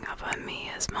creeping up on me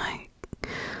as my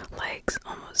legs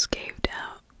almost gave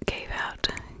out,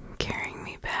 carrying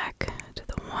me back to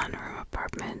the one-room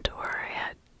apartment where I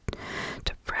had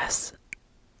to press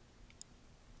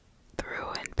through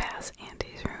and past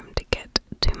Andy's room to get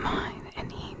to mine,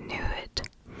 and he knew it.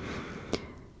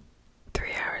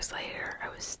 3 hours later, I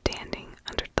was standing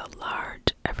under the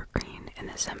large evergreen in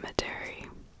the cemetery.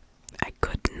 I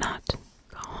could not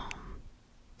go home.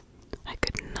 I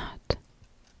could not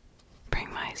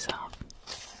bring myself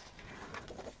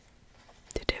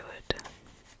to do it.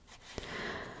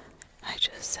 I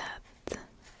just sat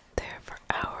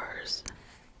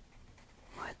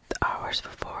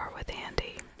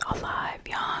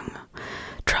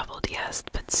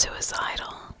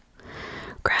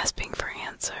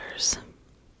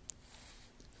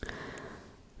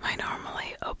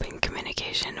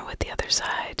communication with the other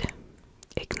side,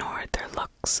 ignored their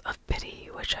looks of pity,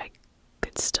 which I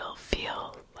could still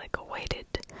feel like a weighted,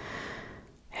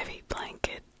 heavy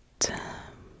blanket.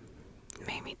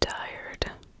 Made me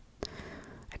tired.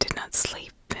 I did not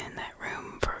sleep in that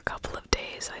room for a couple of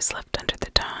days. I slept under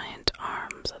the giant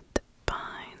arms of the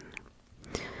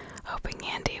vine, hoping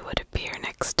Andy would appear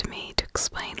next to me to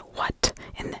explain what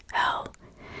in the hell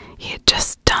he had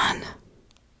just done.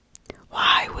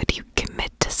 Why would you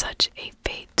commit to such a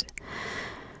fate,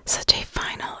 such a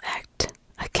final act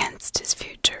against his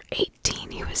future?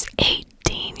 18, he was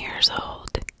 18 years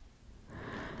old.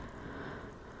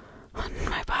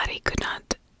 My body could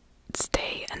not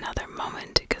stay another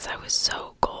moment because I was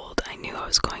so cold. I knew I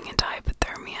was going into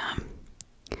hypothermia.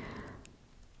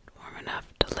 Warm enough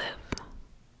to live.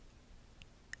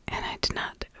 And I did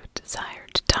not have a desire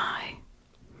to die.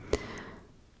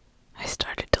 I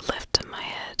started to lift my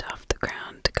head off the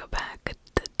ground to go back to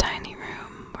the tiny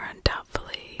room where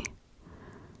undoubtedly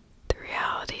the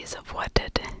realities of what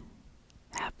had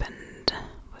happened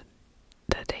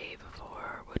the day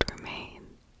before would remain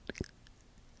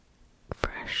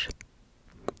fresh.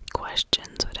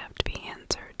 Questions would have to be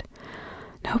answered.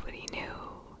 Nobody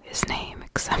knew his name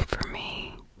except for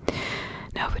me.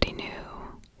 Nobody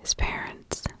knew his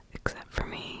parents except for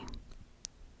me.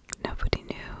 Nobody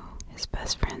knew his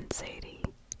best friend Sadie,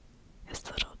 his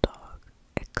little dog,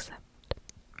 except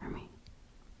for me.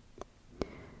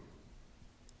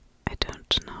 I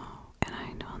don't know,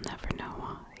 and I'll never know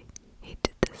why he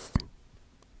did this.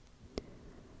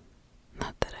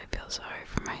 Not that I feel sorry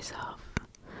for myself.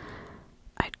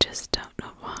 I just don't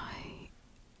know why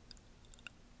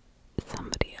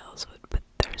somebody else would put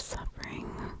their suffering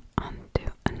onto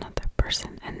another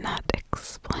person and not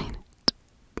explain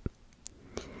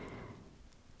it.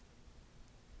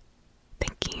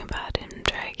 Thinking about him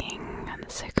dragging on the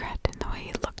cigarette and the way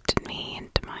he looked at me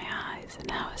into my eyes and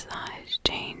how his eyes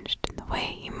changed and the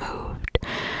way he moved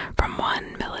from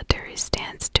one military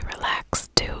stance to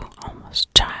relaxed to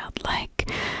almost childlike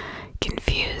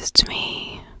confused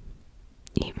me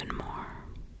even more.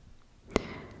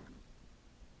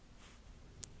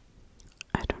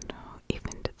 I don't know,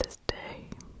 even to this day,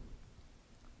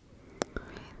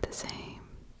 the same.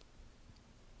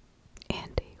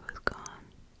 Andy was gone.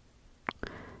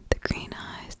 The green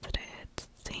eyes that I had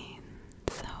seen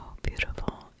so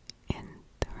beautiful in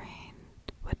the rain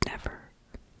would never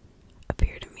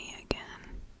appear to me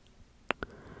again.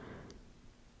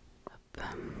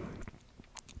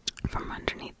 From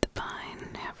underneath the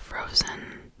vine, half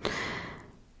frozen,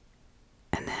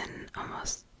 and then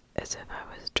almost as if I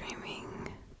was dreaming,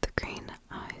 the green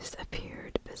eyes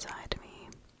appeared beside me.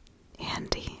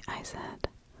 Andy, I said,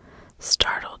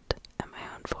 startled at my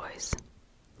own voice.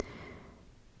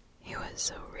 He was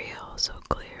so real, so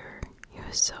clear, he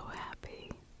was so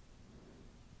happy.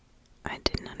 I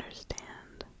didn't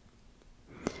understand.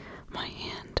 My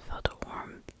hand felt a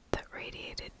warmth that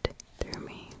radiated through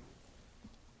me.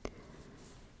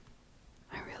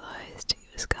 I realized he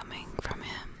was coming from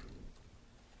him.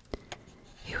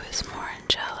 He was more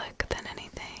angelic than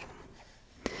anything.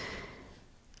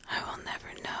 I will never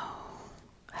know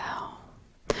how,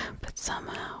 but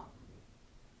somehow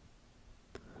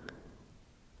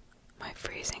my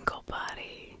freezing cold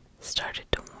body started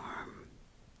to warm.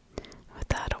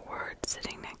 Without a word,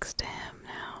 sitting next to him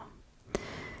now,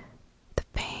 the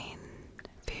pain,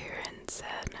 fear, and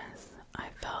sadness I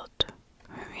felt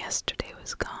from yesterday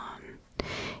was gone.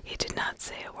 He did not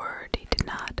say a word. He did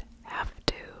not have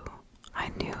to. I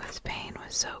knew his pain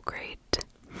was so great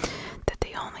that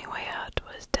the only way out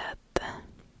was death.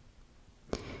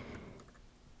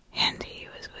 And he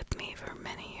was with me for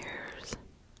many years.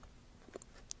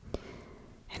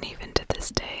 And even to this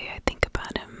day, I think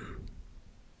about him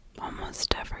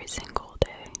almost every single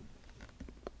day.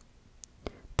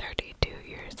 32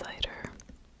 years later,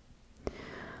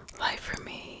 life for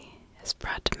me has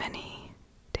brought many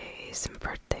days and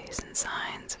birthdays and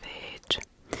signs of age.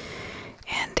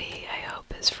 Andy, I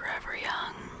hope, is forever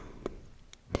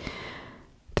young.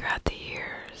 Throughout the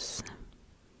years,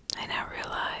 I now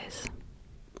realize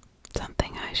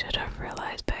something I should have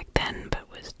realized back then but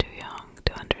was too young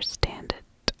to understand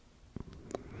it.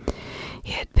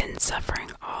 He had been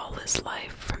suffering all his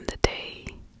life from the day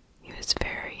he was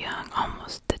very young,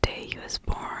 almost the day he was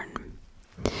born.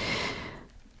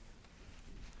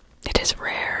 It is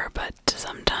rare, but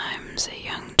sometimes a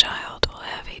young child will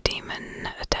have a demon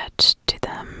attached to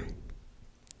them.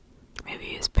 Maybe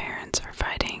his parents are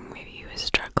fighting, maybe he was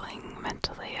struggling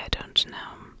mentally, I don't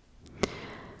know.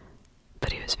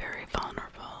 But he was very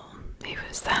vulnerable. He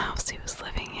was the house he was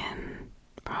living in.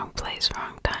 Wrong place,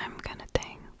 wrong time kind of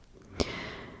thing.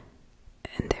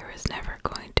 never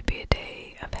going to be a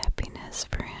day of happiness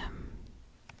for him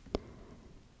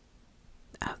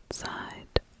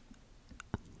outside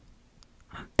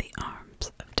of the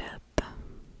arms of death.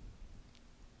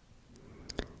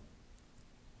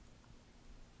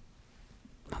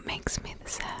 What makes me the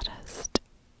saddest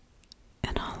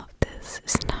in all of this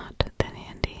is not that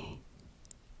Andy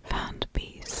found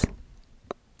peace,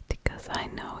 because I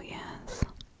know he has.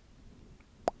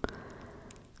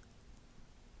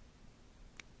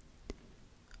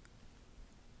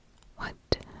 What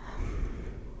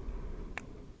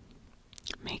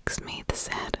makes me the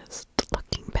saddest,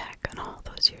 looking back on all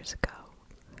those years ago,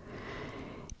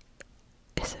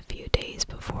 is a few days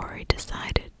before he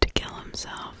decided to kill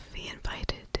himself, he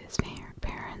invited his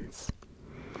parents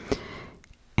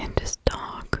and his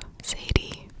dog,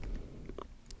 Sadie,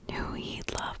 who he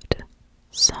loved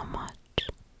so much,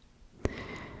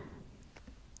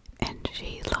 and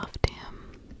she loved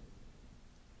him.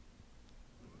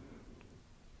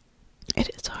 It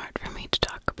is hard for me to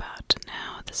talk about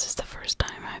now. This is the first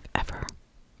time I've ever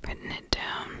written it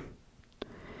down,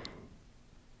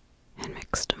 and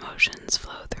mixed emotions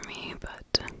flow through me,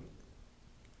 but I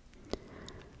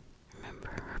remember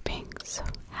her being so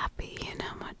happy and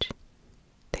how much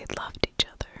they loved each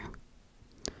other.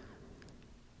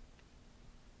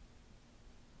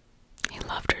 He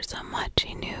loved her so much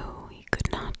he knew he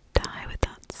could not die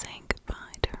without saying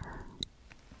goodbye to her.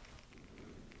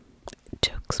 It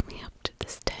chokes me up to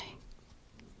this day.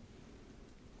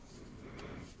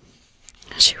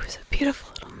 She was a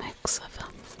beautiful little mix of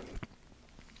a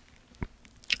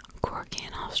Corgi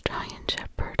and Australian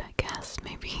Shepherd, I guess.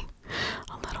 Maybe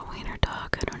a little wiener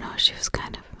dog. I don't know. She was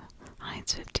kind of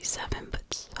Heinz 57,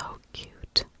 but so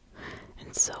cute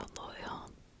and so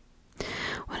loyal.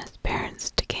 When his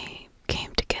parents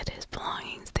came to get his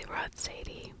belongings, they brought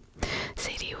Sadie.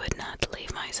 Sadie would not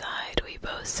leave my side. We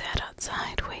both sat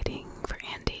outside waiting for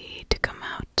Andy to come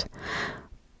out,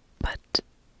 but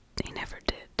he never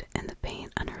did, and the pain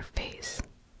on her face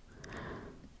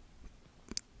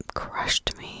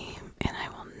crushed me, and I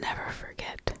will never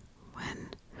forget when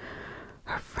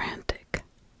her frantic,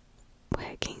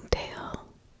 wagging tail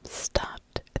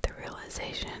stopped at the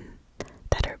realization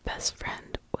that her best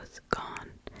friend was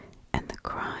gone, and the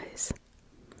cries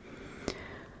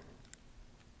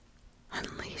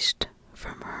unleashed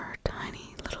from her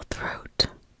tiny little throat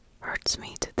hurts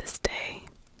me to this day,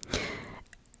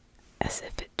 as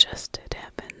if it just had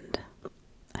happened.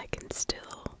 I can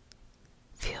still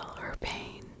feel her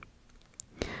pain.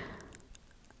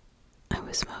 I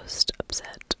was most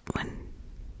upset when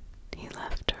he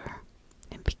left her,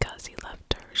 and because he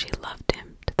left her, she loved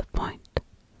him to the point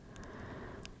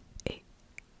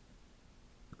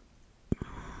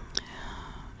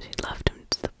she loved him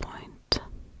to the point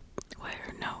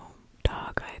where no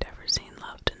dog I had ever seen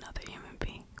loved another human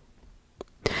being.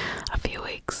 A few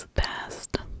weeks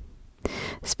passed.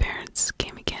 His parents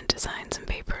came again to sign some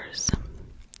papers.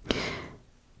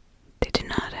 They did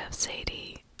not have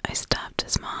Sadie. I stopped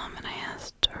his mom and I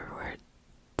asked her where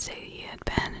Sadie had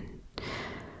been, and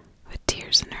with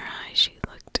tears in her eyes she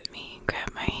looked at me and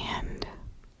grabbed my hand.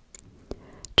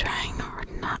 Trying hard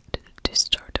not to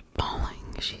start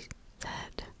bawling, she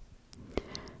said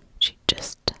she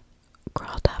just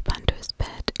crawled up onto his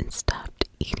bed and stopped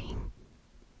eating.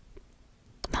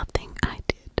 Nothing I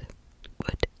did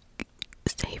would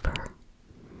save her.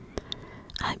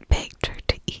 I begged her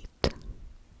to eat,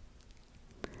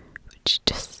 but she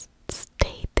just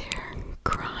stayed there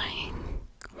crying,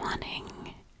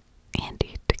 wanting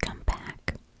Andy to come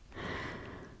back.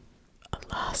 A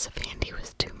loss of Andy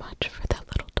was too much for that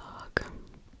little dog.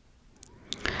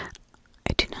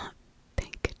 I do not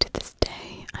think to this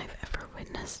day I've ever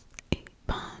witnessed a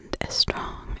bond as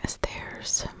strong as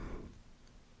theirs.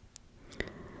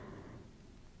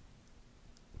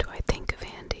 Do I think of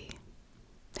Andy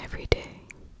every day?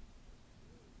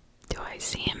 Do I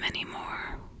see him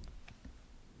anymore?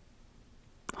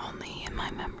 Only in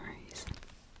my memories.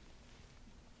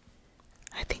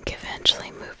 I think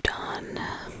eventually moved on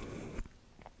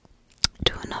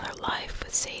to another life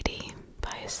with Sadie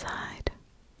by his side.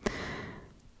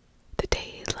 The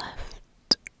day he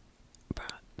left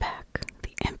brought back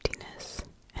the emptiness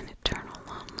and eternal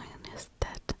loneliness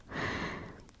that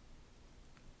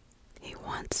he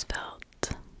once felt.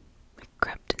 It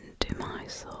crept into my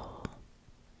soul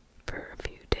for a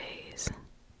few days,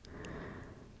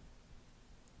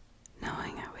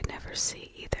 knowing I would never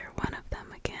see either one of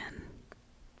them again.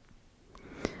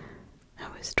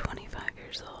 I was 25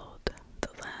 years old the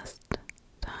last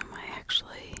time I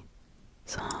actually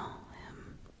saw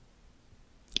him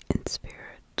in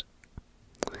spirit.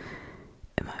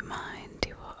 In my mind,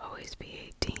 he will always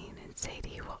be 18 and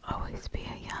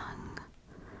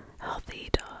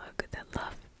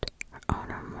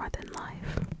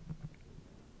life.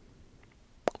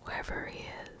 Wherever he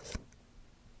is,